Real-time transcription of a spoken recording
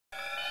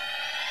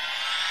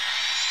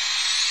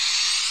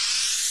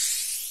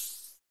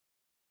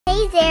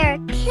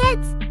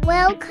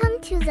Welcome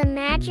to the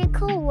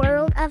magical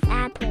world of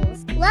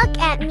apples. Look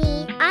at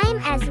me, I'm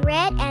as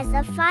red as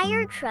a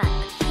fire truck.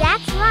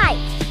 That's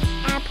right,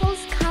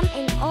 apples come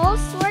in all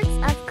sorts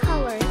of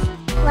colors,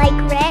 like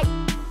red,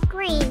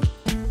 green,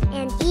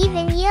 and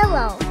even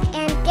yellow.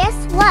 And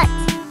guess what?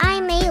 I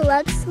may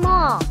look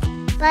small,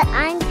 but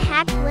I'm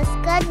packed with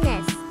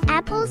goodness.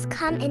 Apples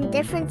come in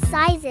different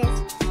sizes,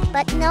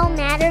 but no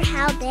matter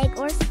how big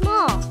or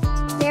small,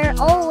 they're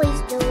always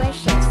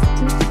delicious.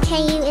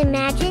 Can you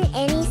imagine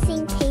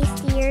anything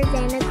tastier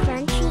than a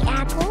crunchy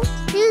apple?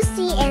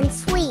 Juicy and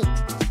sweet.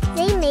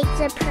 They make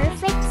the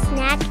perfect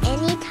snack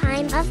any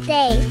time of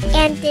day.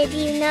 And did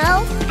you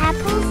know,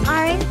 apples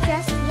aren't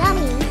just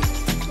yummy,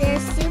 they're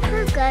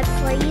super good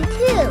for you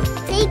too.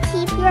 They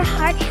keep your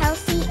heart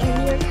healthy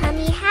and your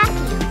tummy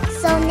happy.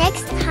 So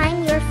next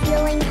time you're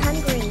feeling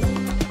hungry,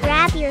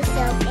 grab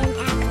yourself an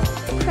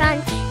apple,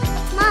 crunch,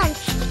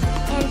 munch,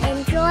 and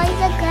enjoy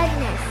the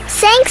goodness.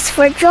 Thanks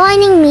for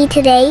joining me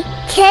today,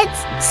 kids.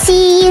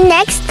 See you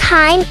next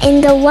time in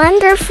the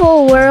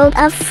wonderful world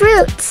of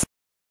fruits.